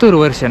கோயம்புத்தூர்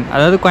வெர்ஷன்.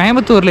 அதாவது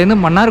கோயம்புத்தூர்லேருந்து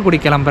மன்னார்குடி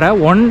கிளம்புற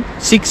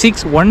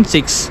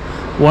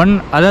 16616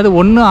 அதாவது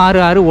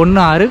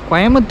 16616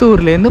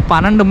 கோயம்புத்தூர்லேருந்து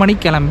 12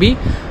 மணிக்கு கிளம்பி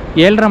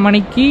 7:30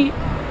 மணிக்கு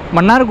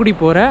மன்னார்குடி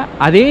போகிற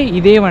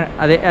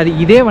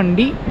இதே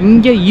வண்டி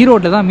இங்கே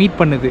ஈரோட்டில் தான் மீட்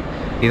பண்ணுது.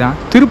 இதுதான்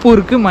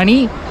திருப்பூருக்கு மணி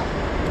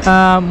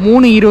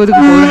 3:20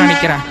 போகுதுன்னு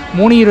நினைக்கிறேன்.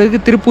 3:20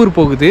 திருப்பூர்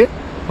போகுது.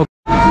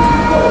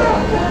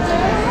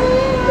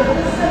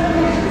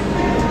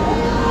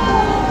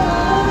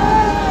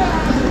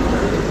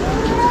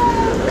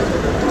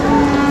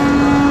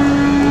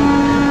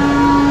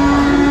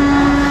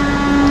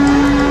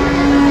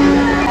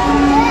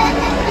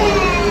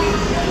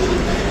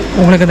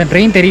 உங்களுக்கு அந்த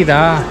ட்ரெயின்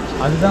தெரியுதா?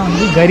 அதுதான்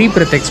வந்து கரீப்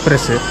ரத்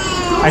எக்ஸ்பிரஸ்ஸு.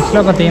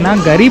 ஆக்சுவலாக பார்த்தீங்கன்னா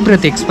கரீப்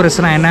ரத்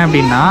எக்ஸ்பிரஸ்னால் என்ன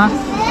அப்படின்னா,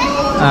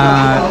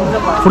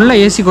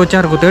 ஃபுல்லாக ஏசி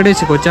கோச்சாக இருக்கும், 3rd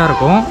ஏசி கோச்சாக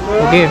இருக்கும்.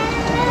 ஓகே,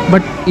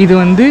 பட் இது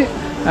வந்து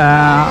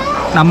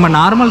நம்ம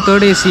நார்மல்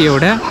 3rd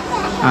ஏசியோட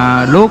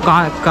லோ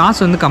காசு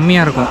வந்து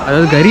கம்மியாக இருக்கும்.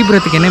 அதாவது கரீப்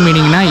ரத்துக்கு என்ன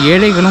மீனிங்னா,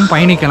 ஏழைகளும்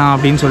பயணிக்கலாம்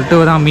அப்படின்னு சொல்லிட்டு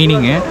தான்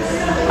மீனிங்கு.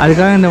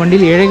 அதுக்காக இந்த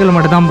வண்டியில் ஏழைகள்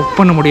மட்டும் தான் புக்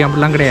பண்ண முடியும்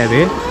அப்படிலாம்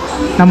கிடையாது.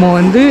 நம்ம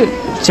வந்து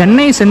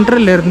சென்னை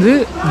சென்ட்ரல்லேருந்து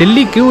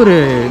டெல்லிக்கு ஒரு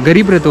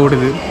கரீப் ரத்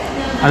ஓடுது.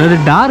 அதாவது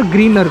டார்க்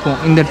க்ரீனில் இருக்கும்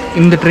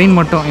இந்த ட்ரெயின்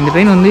மட்டும். இந்த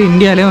ட்ரெயின் வந்து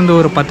இந்தியாவிலே வந்து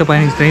ஒரு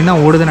 10-15 ட்ரெயின்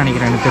தான் ஓடுதுன்னு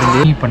நினைக்கிறேன் எனக்கு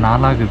தெரிஞ்சு. இப்போ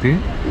 4 ஆகுது.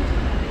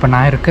 இப்போ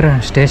நான் இருக்கிற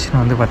ஸ்டேஷன்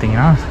வந்து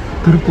பார்த்திங்கன்னா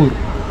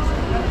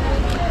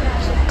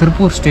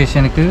திருப்பூர்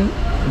ஸ்டேஷனுக்கு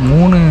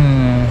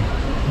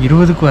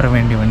 3:20 வர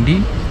வேண்டிய வண்டி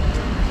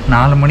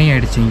 4 மணி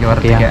ஆகிடுச்சு இங்கே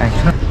வரதுக்கு.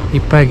 ஆக்சுவலாக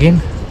இப்போ அகெயின்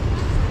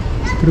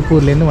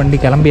திருப்பூர்லேருந்து வண்டி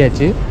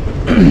கிளம்பியாச்சு.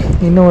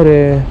 இன்னும் ஒரு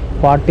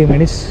 45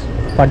 மினிட்ஸ்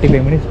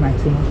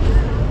மேக்ஸிமம்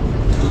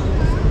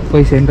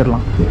போய்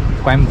சேர்ந்துடலாம்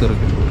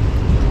கோயம்புத்தூருக்கு.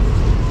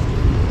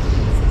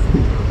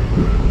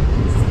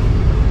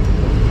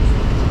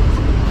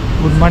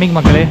 குட் மார்னிங்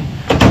மக்களே.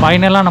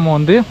 ஃபைனலாக நம்ம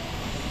வந்து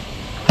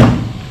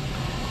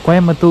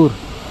கோயம்புத்தூர்,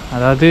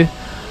 அதாவது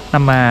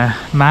நம்ம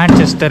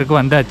மான்செஸ்டருக்கு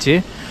வந்தாச்சு.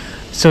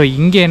 ஸோ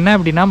இங்கே என்ன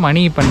அப்படின்னா,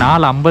 மணி இப்போ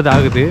 4:50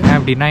 ஆகுது.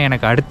 அப்படின்னா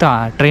எனக்கு அடுத்த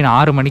ட்ரெயின்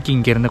 6 மணிக்கு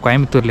இங்கேருந்து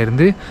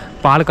கோயம்புத்தூர்லேருந்து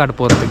பாலக்காடு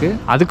போகிறதுக்கு.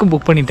 அதுக்கும்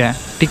புக் பண்ணிட்டேன்.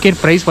 டிக்கெட்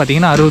ப்ரைஸ்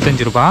பார்த்திங்கன்னா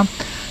 65 ரூபா.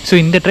 ஸோ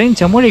இந்த ட்ரெயின்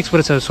செம்மொழி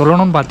எக்ஸ்பிரஸ்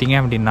சொல்லணும்னு பார்த்தீங்க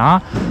அப்படின்னா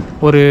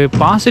ஒரு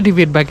பாசிட்டிவ்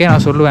ஃபீட்பேக்கே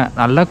நான் சொல்லுவேன்.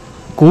 நல்லா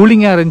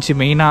கூலிங்காக இருந்துச்சு.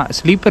 மெயினாக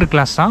ஸ்லீப்பர்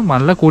கிளாஸ் தான்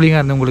நல்லா கூலிங்காக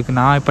இருந்து உங்களுக்கு.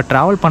 நான் இப்போ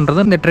ட்ராவல்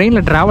பண்ணுறது இந்த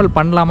ட்ரெயினில் ட்ராவல்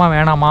பண்ணலாமா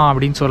வேணாமா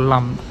அப்படின்னு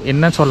சொல்லலாம்.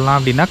 என்ன சொல்லலாம்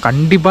அப்படின்னா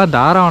கண்டிப்பாக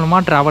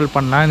தாராளமாக ட்ராவல்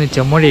பண்ணலாம் இந்த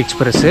செம்மொழி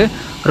எக்ஸ்பிரஸ்ஸு.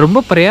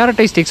 ரொம்ப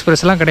ப்ரையாரிட்டைஸ்ட்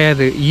எக்ஸ்பிரஸ்லாம்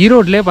கிடையாது.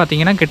 ஈரோட்லேயே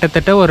பார்த்தீங்கன்னா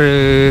கிட்டத்தட்ட ஒரு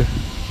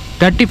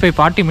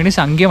 35-40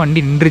 மினிட்ஸ் அங்கேயே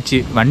வண்டி நின்றுச்சு.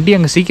 வண்டி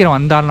அங்கே சீக்கிரம்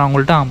வந்தாலும் நான்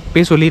உங்கள்கிட்ட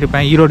அப்பயே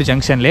சொல்லியிருப்பேன், ஈரோடு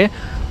ஜங்ஷன்லேயே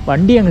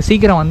வண்டி அங்கே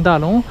சீக்கிரம்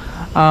வந்தாலும்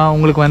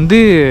உங்களுக்கு வந்து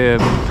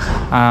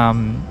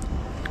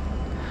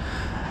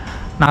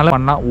நாளை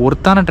பண்ணால்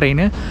ஒருத்தான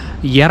ட்ரெயின்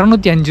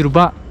 205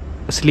 ரூபா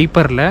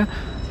ஸ்லீப்பரில்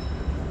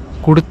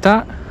கொடுத்தா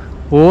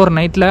ஓவர்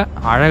நைட்டில்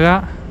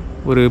அழகாக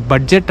ஒரு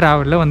பட்ஜெட்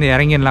ட்ராவலில் வந்து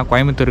இறங்கிடலாம்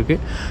கோயம்புத்தூருக்கு.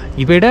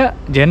 இதை விட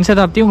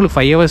ஜன்சதாப்தி உங்களுக்கு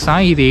 5 ஹவர்ஸ்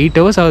தான். இது 8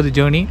 ஹவர்ஸ் ஆகுது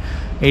ஜேர்னி.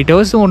 8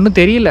 ஹவர்ஸ் ஒன்றும்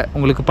தெரியல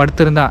உங்களுக்கு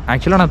படுத்திருந்தா.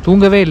 ஆக்சுவலாக நான்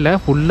தூங்கவே இல்லை.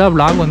 ஃபுல்லாக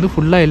விளாக் வந்து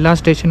ஃபுல்லாக எல்லா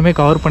ஸ்டேஷனுமே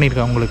கவர்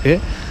பண்ணியிருக்கேன் உங்களுக்கு.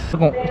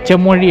 இருக்கும்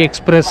செம்மொழி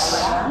எக்ஸ்பிரஸ்.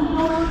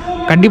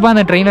 கண்டிப்பாக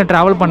அந்த ட்ரெயினில்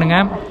ட்ராவல்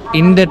பண்ணுங்கள்.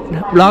 இந்த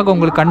விளாக்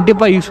உங்களுக்கு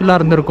கண்டிப்பாக யூஸ்ஃபுல்லாக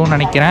இருந்திருக்கும்னு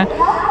நினைக்கிறேன்.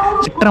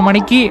 8:30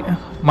 மணிக்கு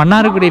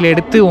மன்னார்குடியில்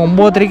எடுத்து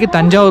 9:30க்கு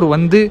தஞ்சாவூர்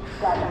வந்து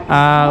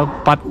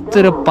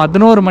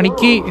 11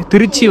 மணிக்கு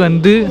திருச்சி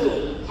வந்து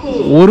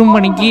 1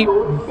 மணிக்கு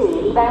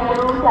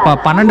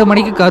 12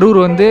 மணிக்கு கரூர்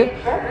வந்து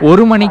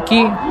 1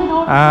 மணிக்கு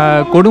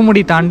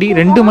கொடுமுடி தாண்டி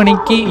 2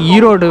 மணிக்கு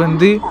ஈரோடு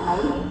வந்து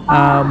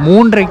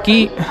 3:30க்கு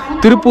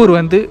திருப்பூர்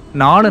வந்து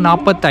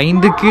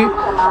 4:45க்கு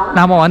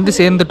நாம் வந்து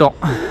சேர்ந்துட்டோம்.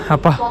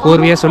 அப்பா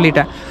கோர்வையாக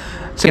சொல்லிட்டேன்.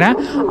 சரி,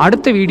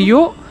 அடுத்த வீடியோ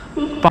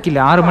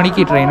 6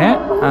 மணிக்கு ட்ரெயினு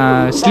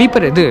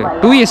ஸ்லீப்பர் இது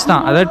 2S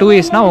தான். அதாவது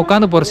 2Sனால்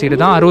உட்காந்து போகிற சீடு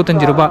தான்.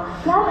 65 ரூபா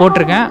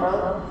போட்டிருக்கேன்.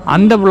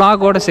 அந்த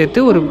விளாகோடு சேர்த்து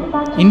ஒரு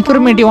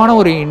இன்ஃபர்மேட்டிவான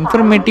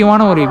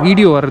ஒரு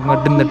வீடியோ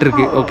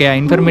வந்துட்டுருக்கு. ஓகே,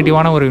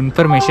 இன்ஃபர்மேட்டிவான ஒரு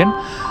இன்ஃபர்மேஷன்.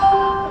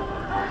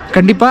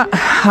 கண்டிப்பாக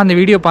அந்த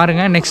வீடியோ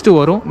பாருங்கள். நெக்ஸ்ட்டு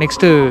வரும்,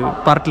 நெக்ஸ்ட்டு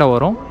பார்ட்டில்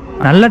வரும்.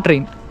 நல்ல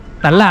ட்ரெயின்,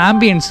 நல்ல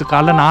ஆம்பியன்ஸு.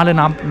 காலைல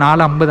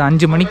 4:50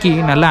 5 மணிக்கு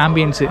நல்ல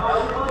ஆம்பியன்ஸு.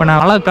 இப்போ நான்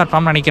 4வது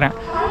பிளாட்ஃபார்ம் நினைக்கிறேன்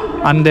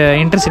அந்த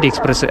இன்டர்சிட்டி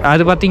எக்ஸ்பிரஸ்.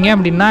 அது பார்த்தீங்க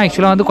அப்படின்னா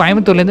ஆக்சுவலாக வந்து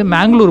கோயம்புத்தூர்லேருந்து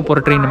மேங்களூர்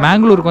போகிற ட்ரெயின்.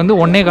 மேங்களூருக்கு வந்து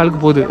 1:15க்கு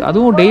போகுது.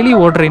 அதுவும் டெய்லி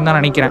ஓடுற ட்ரெயின் தான்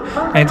நினைக்கிறேன்,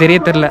 எனக்கு தெரிய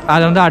தெரில.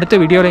 அது வந்து அடுத்த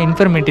வீடியோவில்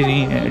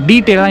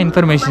டீட்டெயிலாக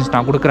இன்ஃபர்மேஷன்ஸ்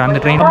நான் கொடுக்குறேன்.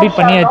 அந்த ட்ரெயின் அப்டேட்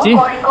பண்ணியாச்சு.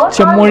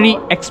 செம்மொழி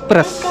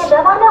எக்ஸ்பிரஸ்.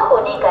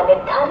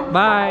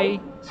 பாய்.